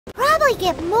only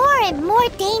get more and more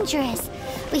dangerous.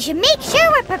 We should make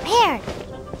sure we're prepared.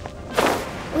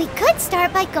 We could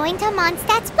start by going to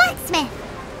Mondstadt's blacksmith.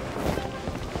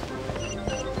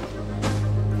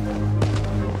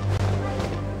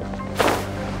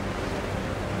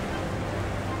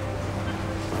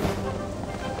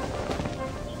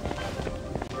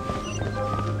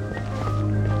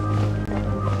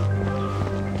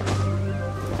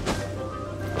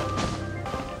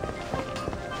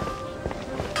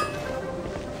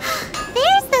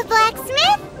 There's the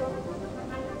blacksmith.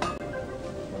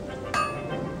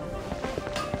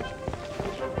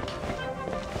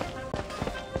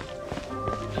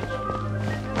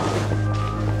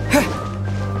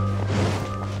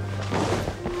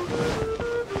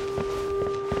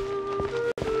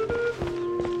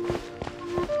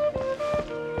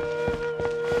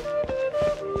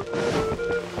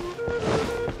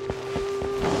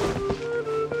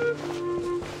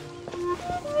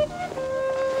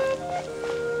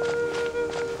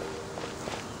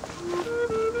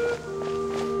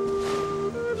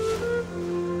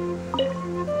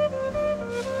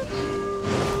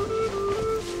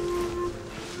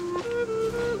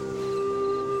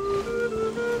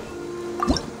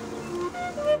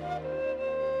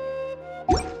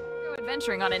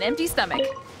 Adventuring on an empty stomach.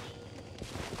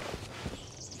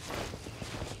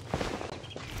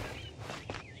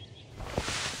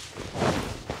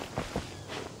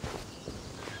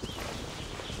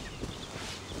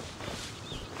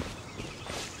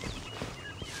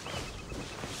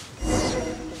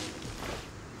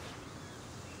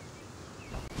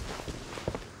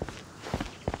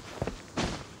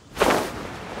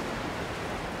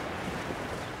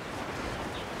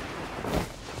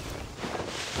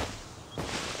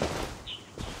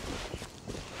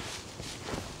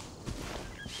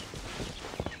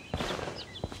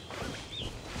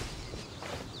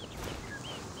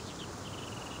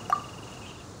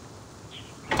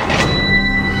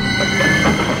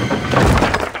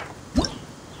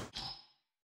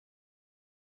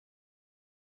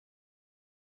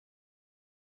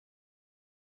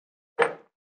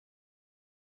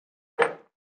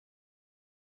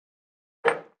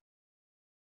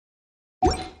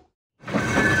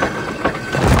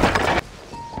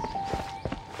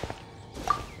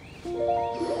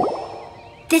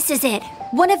 This is it.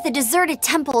 One of the deserted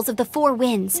temples of the Four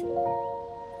Winds.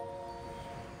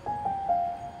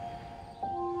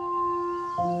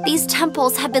 These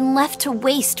temples have been left to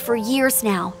waste for years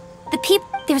now.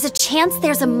 There's a chance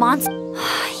there's a monster.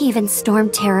 Even Storm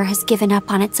Terror has given up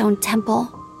on its own temple.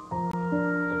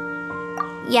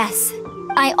 Yes,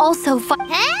 I also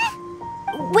Huh?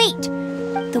 Wait!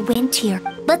 The wind here.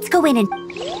 Let's go in and...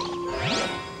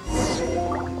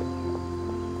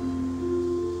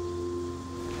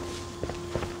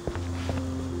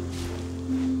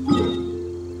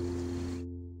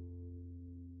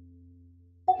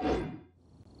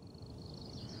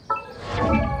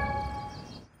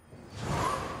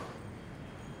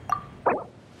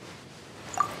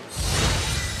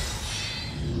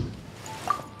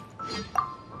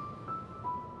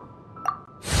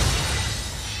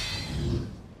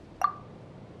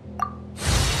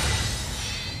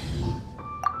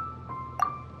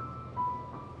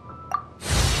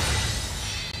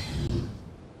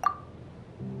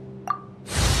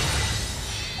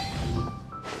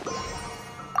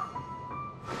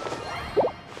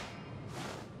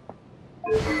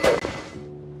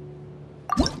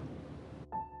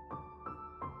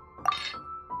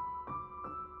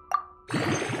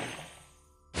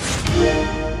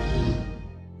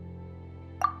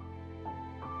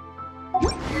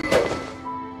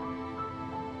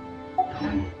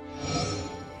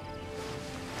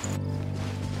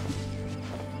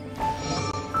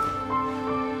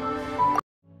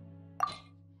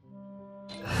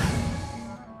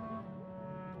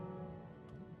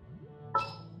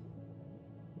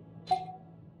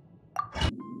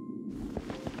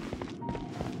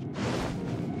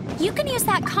 You can use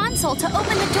that console to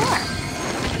open the door.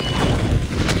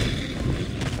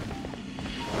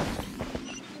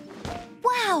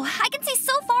 Wow, I can see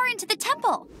so far into the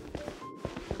temple.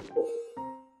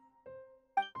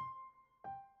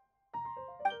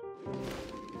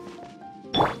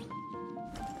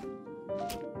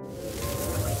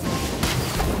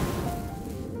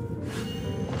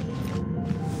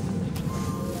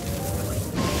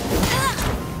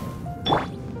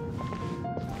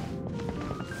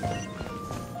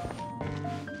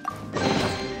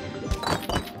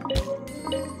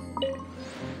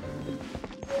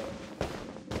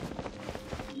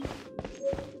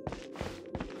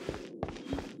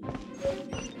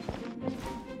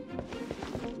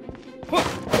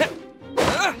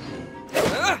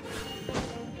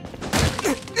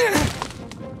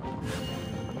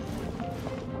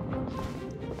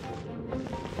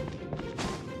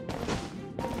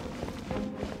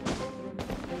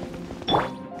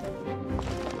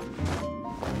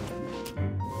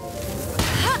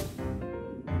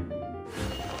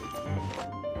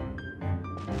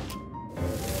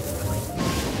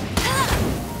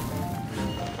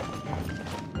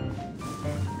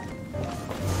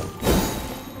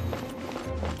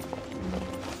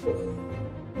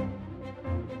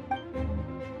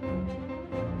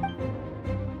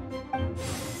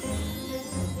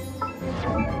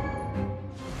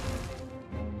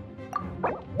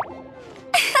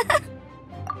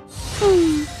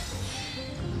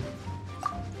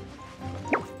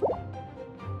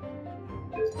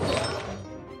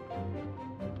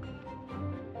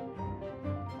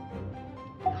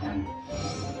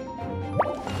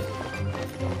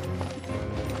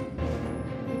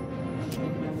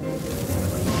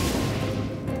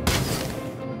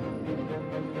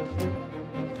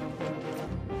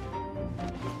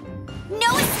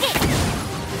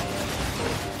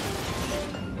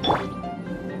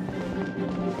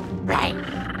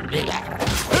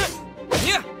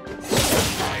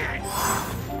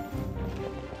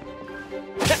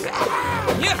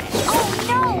 Oh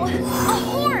no! A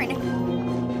horn!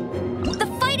 The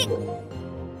fighting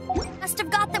must have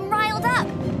got them riled up.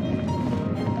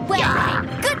 Well,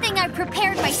 good thing I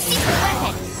prepared my secret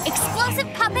weapon,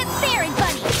 explosive puppet fairy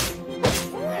bunny.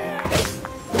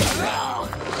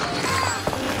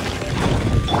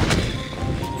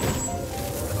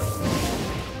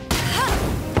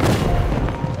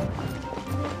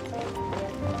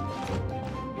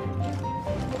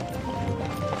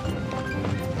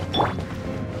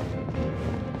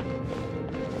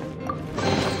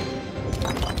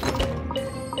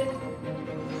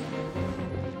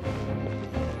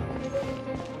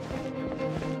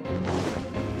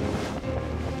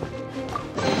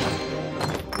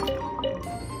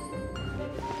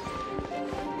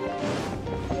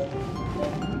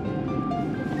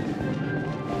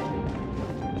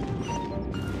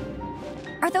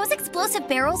 Are those explosive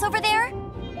barrels over there?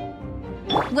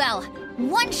 Well,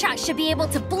 one shot should be able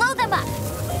to blow them up.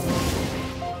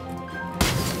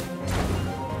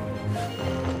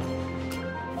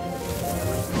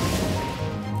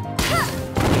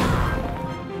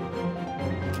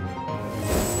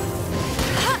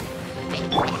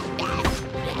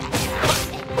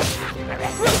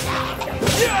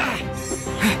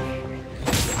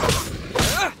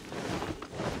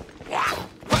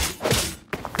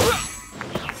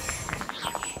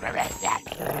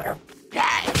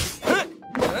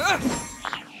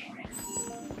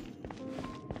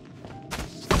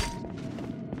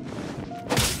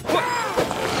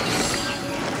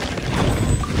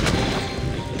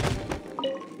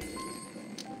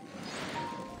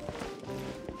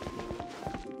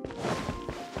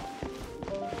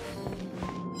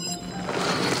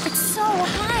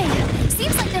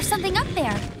 Something up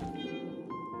there.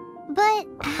 But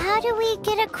how do we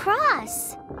get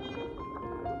across?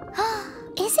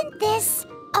 Isn't this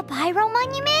a pyro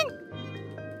monument?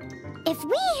 If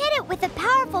we hit it with a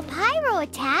powerful pyro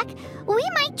attack, we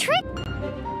might trip.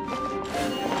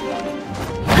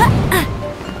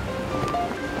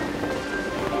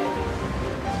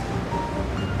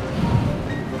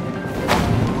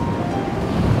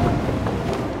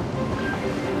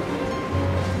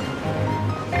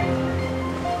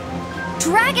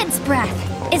 Dragon's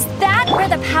breath! Is that where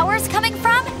the power's coming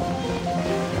from?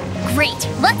 Great,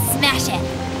 let's smash it!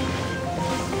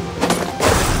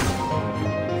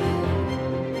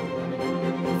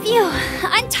 Phew,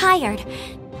 I'm tired.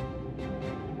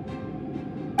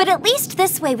 But at least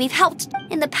this way we've helped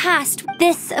in the past.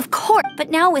 This, of course,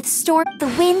 but now with Storm, the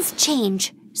winds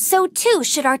change. So too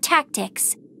should our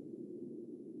tactics.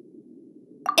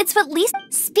 It's at least,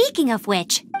 speaking of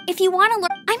which, if you want to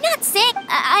learn, I'm not saying,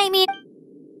 I mean,